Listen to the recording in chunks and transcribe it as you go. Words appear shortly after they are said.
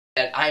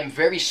that I'm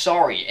very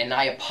sorry and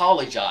I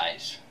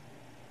apologize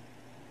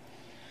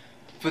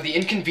for the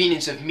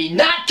inconvenience of me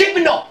not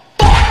giving a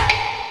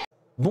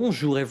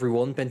Bonjour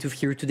everyone, Pantoufleee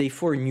here today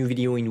for a new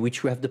video in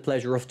which we have the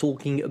pleasure of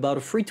talking about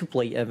a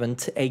free-to-play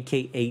event,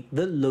 aka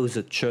the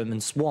Loza German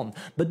Swan.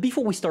 But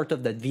before we start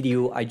off that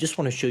video, I just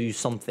want to show you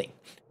something.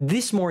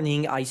 This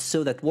morning I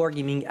saw that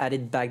Wargaming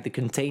added back the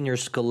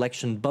containers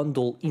collection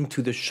bundle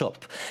into the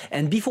shop.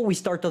 And before we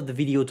start off the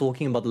video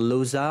talking about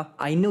Loza,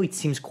 I know it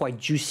seems quite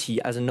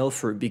juicy as an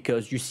offer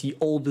because you see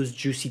all those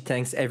juicy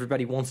tanks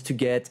everybody wants to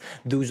get.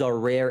 Those are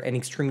rare and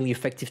extremely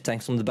effective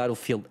tanks on the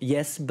battlefield.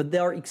 Yes, but they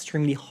are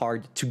extremely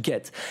hard to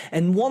get.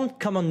 And one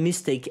common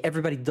mistake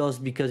everybody does,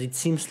 because it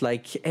seems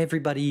like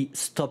everybody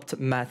stopped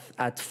math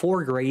at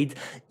 4th grade,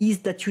 is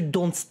that you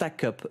don't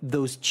stack up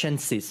those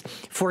chances.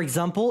 For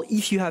example,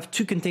 if you have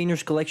two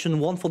containers collection,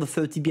 one for the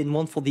 30B and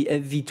one for the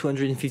FV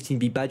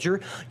 215B Badger,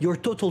 your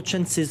total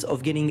chances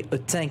of getting a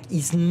tank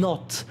is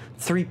not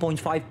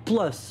 3.5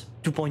 plus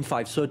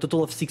 2.5, so a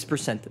total of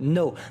 6%.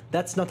 No,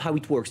 that's not how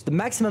it works. The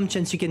maximum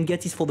chance you can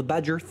get is for the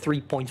Badger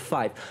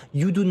 3.5.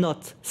 You do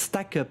not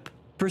stack up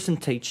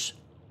percentage.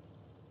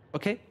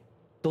 Okay,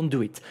 don't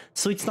do it.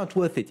 So it's not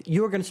worth it.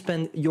 You're gonna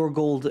spend your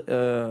gold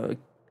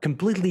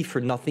completely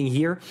for nothing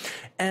here,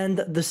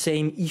 and the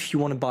same if you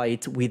want to buy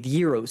it with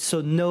euros.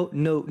 So no,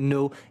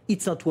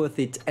 it's not worth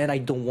it, and I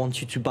don't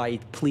want you to buy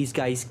it. Please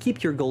guys,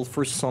 keep your gold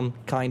for some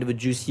kind of a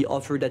juicy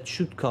offer that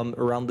should come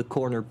around the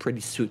corner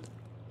pretty soon.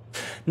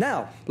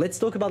 Now, let's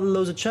talk about the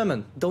Loza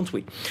German, don't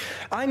we?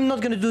 I'm not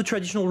going to do a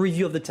traditional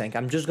review of the tank.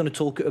 I'm just going to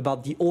talk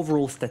about the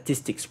overall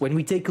statistics. When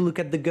we take a look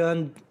at the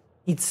gun,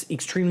 it's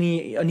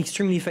an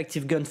extremely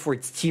effective gun for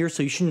its tier,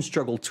 so you shouldn't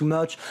struggle too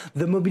much.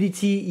 The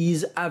mobility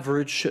is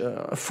average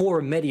for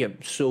a medium,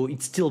 so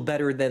it's still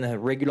better than a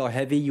regular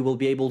heavy. You will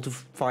be able to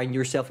find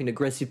yourself in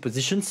aggressive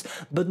positions,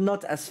 but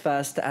not as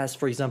fast as,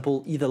 for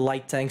example, either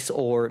light tanks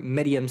or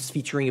mediums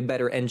featuring a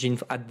better engine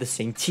at the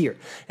same tier.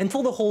 And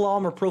for the whole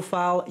armor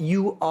profile,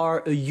 you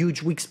are a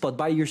huge weak spot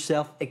by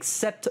yourself,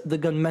 except the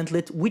gun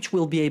mantlet, which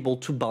will be able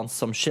to bounce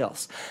some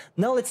shells.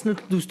 Now let's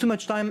not lose too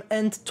much time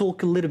and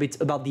talk a little bit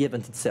about the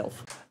event itself.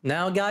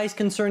 Now guys,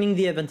 concerning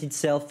the event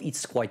itself,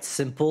 it's quite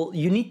simple.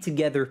 You need to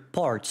gather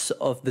parts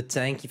of the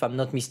tank. If I'm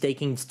not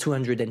mistaken, it's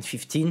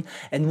 215,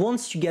 and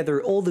once you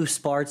gather all those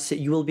parts,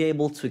 you will be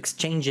able to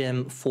exchange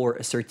them for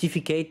a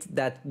certificate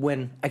that,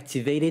 when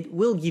activated,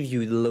 will give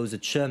you the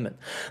Loza German.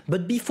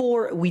 But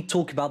before we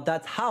talk about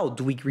that, how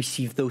do we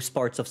receive those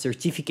parts of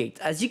certificate?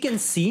 As you can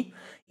see,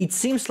 it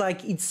seems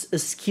like it's a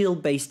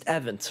skill-based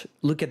event.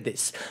 Look at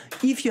this.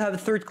 If you have a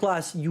 3rd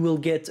class, you will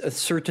get a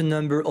certain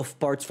number of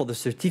parts for the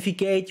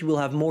certificate. You will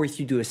have more if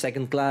you do a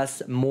 2nd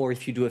class, more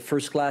if you do a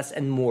 1st class,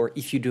 and more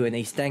if you do an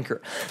ace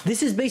tanker.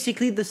 This is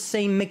basically the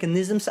same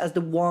mechanisms as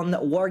the one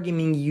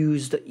Wargaming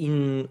used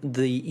in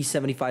the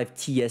E75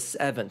 TS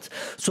event.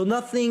 So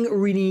nothing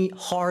really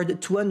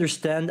hard to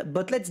understand,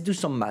 but let's do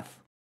some math.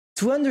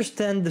 To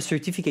understand the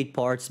certificate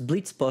parts,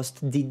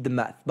 Blitzpost did the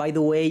math. By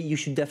the way, you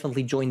should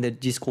definitely join the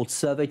Discord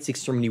server, it's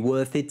extremely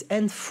worth it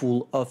and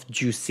full of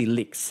juicy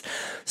leaks.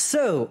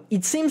 So,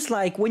 it seems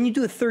like when you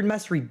do a 3rd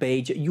mastery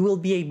badge, you will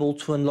be able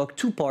to unlock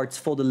 2 parts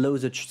for the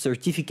Loza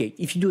certificate.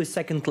 If you do a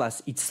 2nd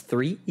class, it's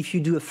 3. If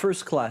you do a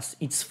 1st class,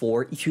 it's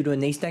 4. If you do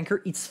an ace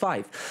tanker, it's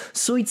 5.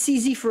 So it's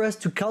easy for us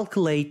to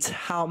calculate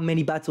how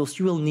many battles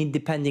you will need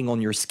depending on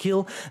your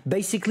skill.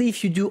 Basically,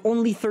 if you do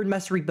only 3rd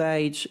mastery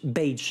badge,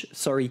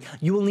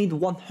 you will need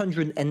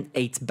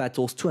 108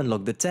 battles to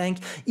unlock the tank.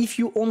 If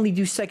you only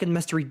do 2nd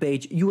mastery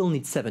badge, you will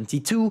need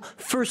 72,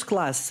 1st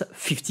class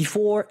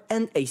 54,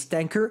 and ace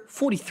tanker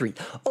 43.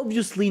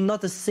 Obviously,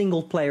 not a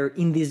single player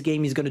in this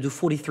game is going to do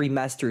 43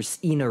 masters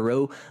in a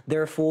row,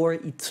 therefore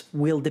it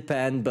will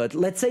depend, but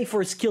let's say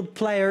for a skilled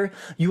player,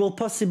 you will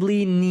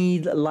possibly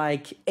need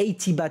like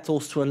 80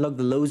 battles to unlock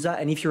the Loza,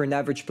 and if you're an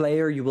average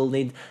player, you will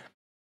need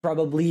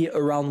probably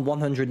around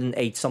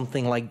 108,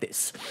 something like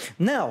this.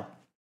 Now,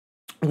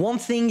 one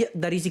thing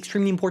that is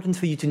extremely important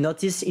for you to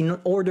notice: in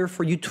order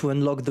for you to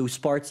unlock those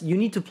parts, you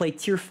need to play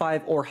tier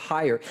 5 or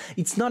higher.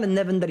 It's not an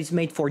event that is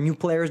made for new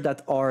players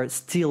that are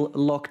still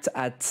locked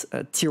at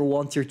tier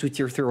 1, tier 2,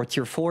 tier 3 or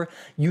tier 4.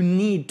 You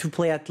need to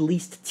play at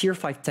least tier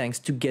 5 tanks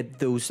to get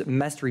those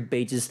mastery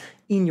badges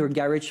in your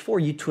garage for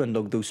you to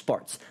unlock those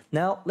parts.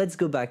 Now let's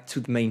go back to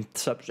the main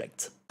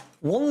subject.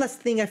 One last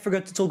thing I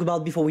forgot to talk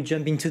about before we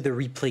jump into the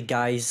replay,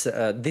 guys.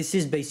 This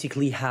is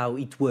basically how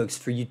it works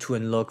for you to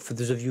unlock, for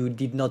those of you who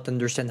did not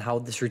understand how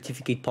the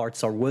certificate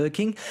parts are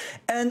working.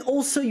 And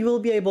also you will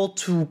be able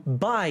to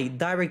buy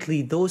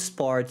directly those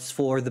parts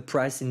for the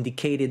price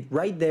indicated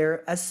right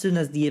there as soon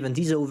as the event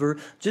is over,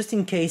 just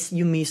in case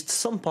you missed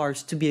some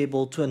parts to be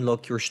able to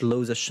unlock your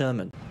Loza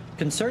German.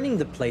 Concerning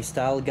the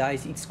playstyle,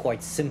 guys, it's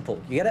quite simple.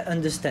 You gotta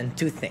understand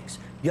 2 things.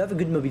 You have a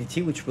good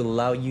mobility, which will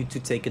allow you to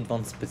take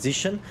advanced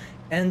position,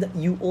 And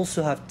you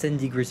also have 10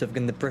 degrees of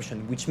gun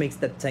depression, which makes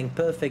that tank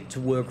perfect to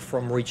work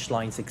from ridge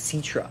lines,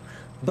 etc.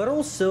 But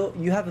also,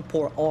 you have a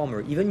poor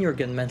armor. Even your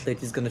gun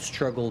mantlet is going to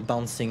struggle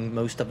bouncing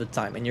most of the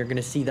time. And you're going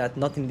to see that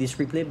not in this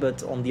replay,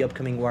 but on the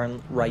upcoming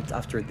one right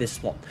after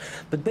this one.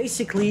 But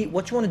basically,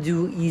 what you want to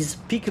do is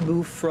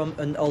peekaboo from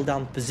an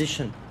all-down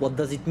position. What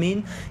does it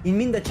mean? It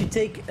means that you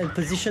take a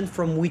position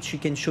from which you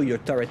can show your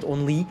turret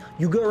only.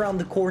 You go around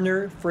the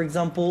corner, for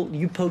example,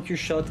 you poke your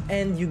shot,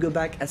 and you go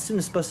back as soon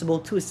as possible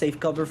to a safe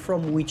cover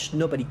from which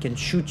nobody can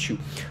shoot you.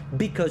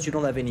 Because you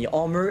don't have any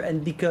armor,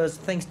 and because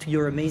thanks to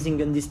your amazing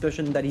gun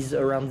dispersion that is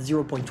around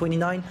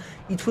 0.29,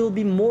 it will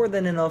be more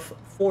than enough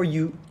for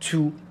you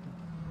to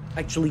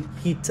actually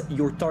hit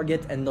your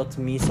target and not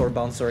miss or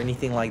bounce or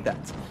anything like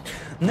that.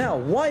 Now,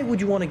 why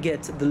would you want to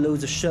get the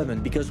Loza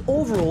Sherman? Because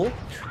overall,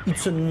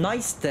 it's a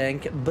nice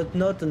tank, but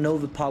not an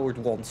overpowered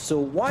one. So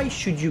why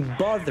should you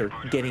bother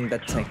getting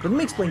that tank? Let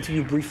me explain to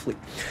you briefly.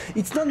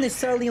 It's not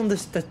necessarily on the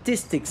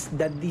statistics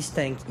that this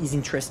tank is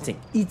interesting.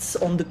 It's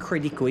on the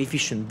credit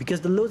coefficient,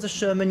 because the Loza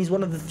Sherman is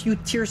one of the few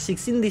tier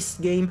 6 in this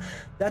game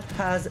that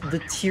has the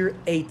tier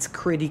 8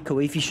 credit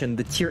coefficient,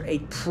 the tier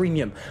 8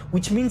 premium,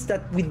 which means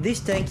that with this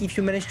tank, if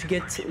you manage to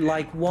get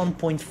like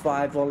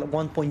 1.5 or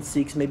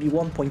 1.6, maybe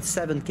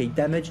 1.7k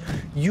damage,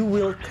 you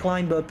will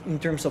climb up in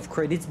terms of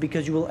credits,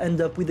 because you will end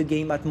up with a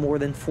game at more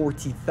than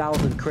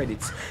 40,000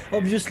 credits.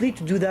 Obviously,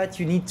 to do that,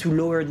 you need to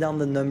lower down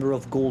the number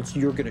of golds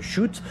you're gonna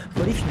shoot,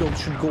 but if you don't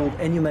shoot gold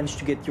and you manage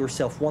to get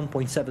yourself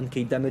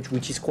 1.7k damage,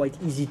 which is quite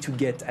easy to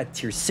get at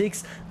tier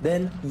 6,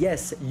 then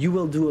yes, you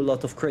will do a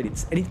lot of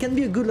credits. And it can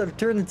be a good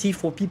alternative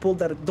for people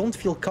that don't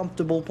feel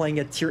comfortable playing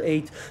at tier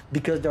 8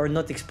 because they are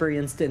not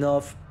experienced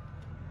enough,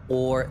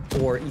 or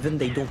even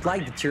they don't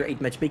like the tier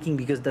 8 matchmaking,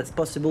 because that's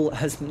possible,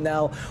 as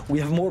now we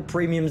have more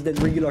premiums than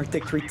regular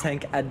tech 3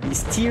 tank at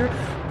this tier.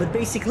 But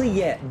basically,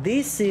 yeah,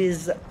 this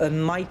is a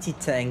mighty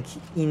tank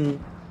in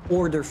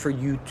order for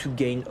you to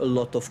gain a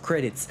lot of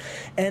credits.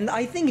 And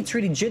I think it's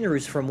really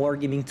generous from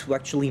Wargaming to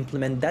actually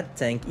implement that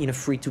tank in a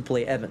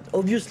free-to-play event.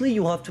 Obviously,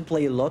 you have to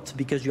play a lot,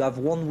 because you have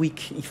 1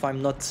 week, if I'm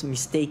not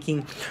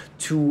mistaken,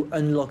 to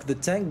unlock the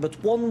tank, but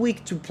 1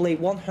 week to play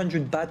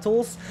 100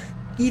 battles.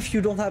 If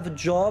you don't have a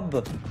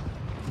job,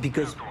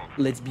 because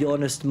let's be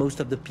honest, most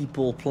of the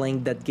people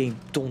playing that game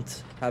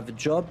don't have a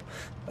job,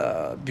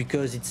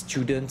 because it's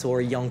students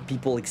or young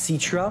people,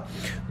 etc.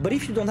 But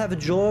if you don't have a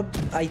job,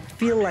 I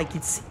feel like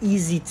it's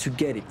easy to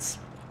get it,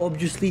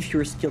 obviously if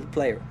you're a skilled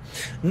player.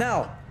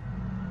 Now,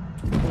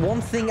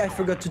 one thing I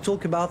forgot to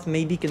talk about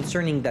maybe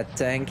concerning that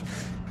tank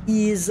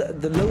is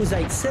the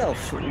Loza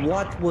itself.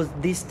 What was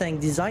this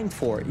tank designed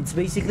for? It's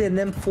basically an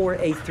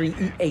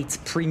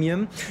M4A3E8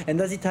 premium,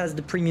 and as it has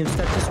the premium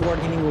status,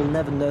 Wargaming will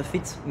never nerf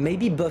it.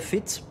 Maybe buff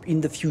it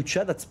in the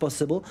future, that's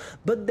possible,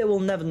 but they will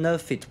never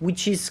nerf it,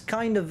 which is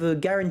kind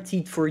of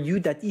guaranteed for you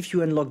that if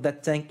you unlock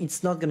that tank,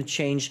 it's not going to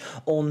change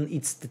on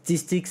its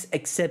statistics,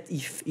 except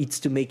if it's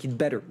to make it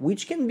better,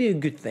 which can be a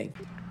good thing.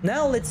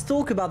 Now let's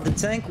talk about the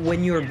tank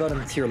when you're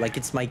bottom tier, like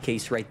it's my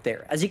case right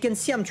there. As you can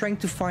see, I'm trying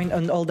to find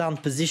an all-down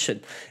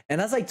position.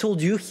 And as I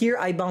told you, here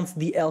I bounced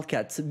the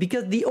L-Cat,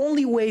 because the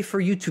only way for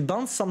you to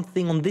bounce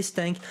something on this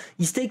tank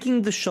is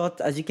taking the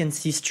shot, as you can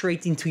see,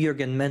 straight into your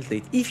gun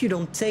mantlet. If you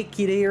don't take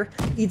it here,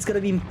 it's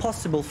gonna be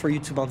impossible for you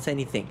to bounce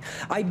anything.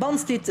 I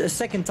bounced it a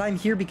second time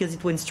here because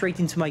it went straight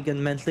into my gun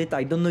mantlet.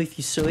 I don't know if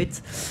you saw it.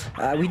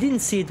 We didn't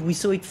see it. We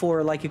saw it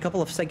for like a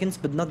couple of seconds,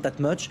 but not that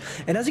much.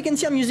 And as you can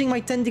see, I'm using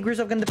my 10 degrees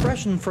of gun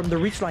depression from the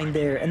reach line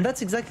there, and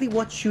that's exactly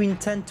what you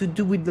intend to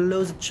do with the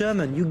Loza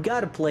Sherman. You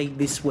gotta play it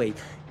this way.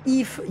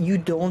 If you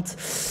don't,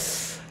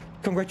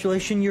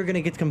 congratulations, you're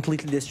gonna get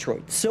completely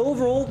destroyed. So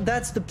overall,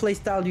 that's the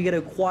playstyle you gotta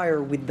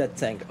acquire with that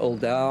tank. Hold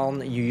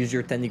down, you use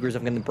your 10 degrees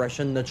of gun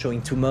depression, not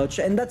showing too much,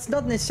 and that's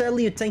not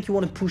necessarily a tank you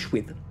want to push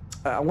with.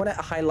 I want to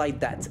highlight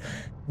that.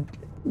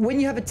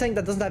 When you have a tank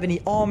that doesn't have any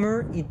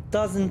armor, it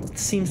doesn't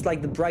seem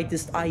like the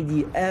brightest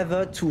idea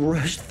ever to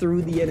rush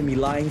through the enemy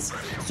lines,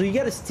 so you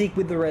gotta stick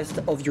with the rest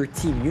of your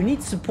team. You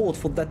need support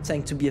for that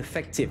tank to be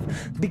effective,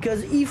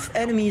 because if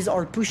enemies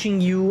are pushing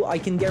you, I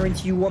can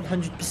guarantee you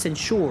 100%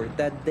 sure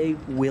that they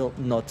will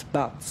not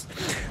bounce.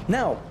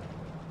 Now,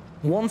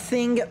 one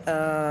thing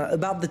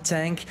about the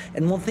tank,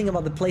 and one thing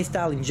about the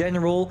playstyle in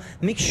general,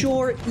 make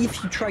sure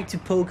if you try to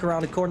poke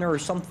around a corner or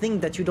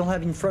something that you don't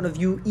have in front of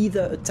you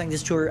either a tank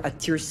destroyer at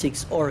tier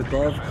 6 or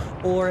above,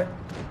 or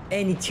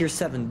any tier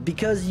 7,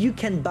 because you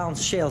can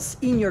bounce shells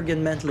in your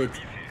gun mantlet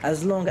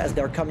as long as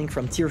they're coming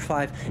from tier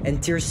 5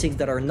 and tier 6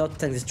 that are not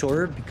tank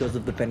destroyer because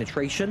of the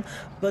penetration.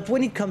 But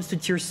when it comes to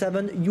tier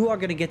 7, you are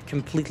gonna get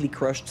completely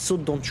crushed, so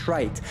don't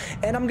try it.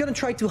 And I'm gonna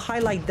try to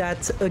highlight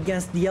that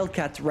against the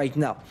L-Cat right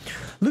now.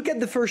 Look at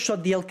the first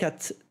shot the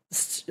L-Cat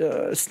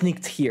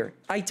sneaked here.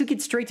 I took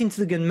it straight into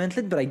the gun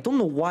mantlet, but I don't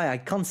know why I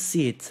can't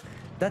see it.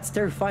 That's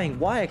terrifying.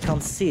 Why I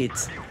can't see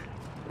it?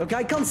 Okay,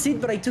 I can't see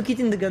it, but I took it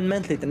in the gun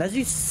mantlet, and as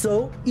you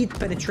saw, it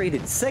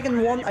penetrated.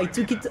 Second one, I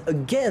took it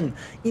again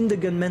in the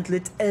gun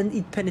mantlet, and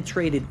it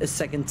penetrated a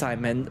second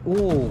time, and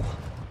oh,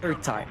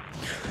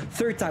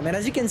 Third time, and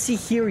as you can see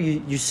here,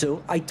 you saw,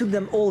 I took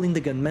them all in the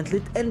gun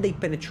mantlet and they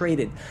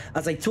penetrated.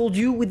 As I told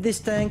you, with this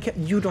tank,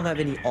 you don't have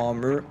any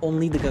armor,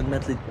 only the gun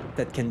mantlet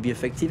that can be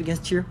effective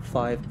against tier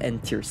 5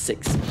 and tier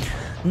 6.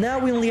 Now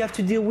we only have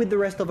to deal with the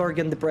rest of our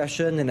gun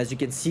depression, and as you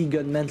can see,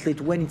 gun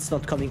mantlet, when it's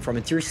not coming from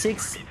a tier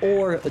 6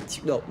 or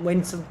when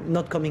it's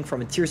not coming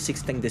from a tier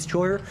 6 tank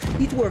destroyer,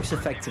 it works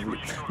effectively.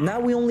 Now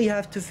we only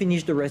have to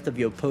finish the rest of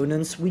the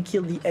opponents. We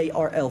killed the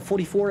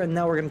ARL-44, and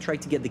now we're gonna try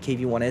to get the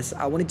KV-1S.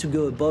 I wanted to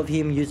go above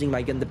him using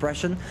my gun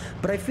depression,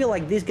 but I feel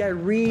like this guy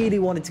really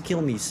wanted to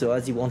kill me, so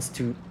as he wants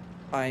to,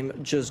 I'm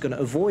just gonna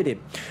avoid him.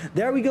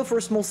 There we go for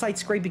a small side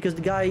scrape because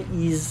the guy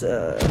is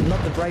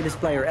not the brightest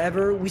player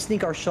ever. We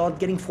sneak our shot,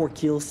 getting 4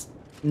 kills,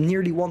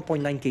 nearly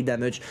 1.9k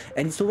damage,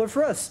 and it's over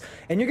for us.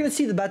 And you're gonna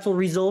see the battle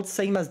results,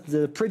 same as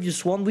the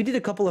previous one. We did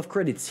a couple of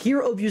credits.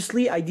 Here,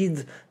 obviously, I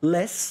did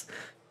less,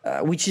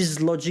 which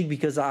is logic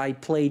because I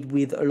played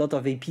with a lot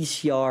of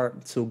APCR,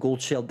 so gold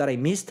shell that I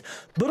missed.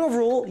 But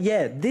overall,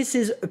 yeah, this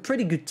is a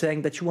pretty good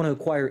tank that you want to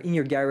acquire in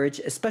your garage,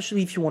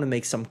 especially if you want to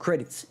make some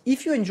credits.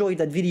 If you enjoyed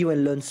that video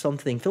and learned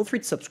something, feel free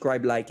to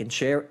subscribe, like, and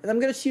share, and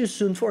I'm gonna see you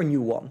soon for a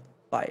new one.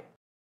 Bye.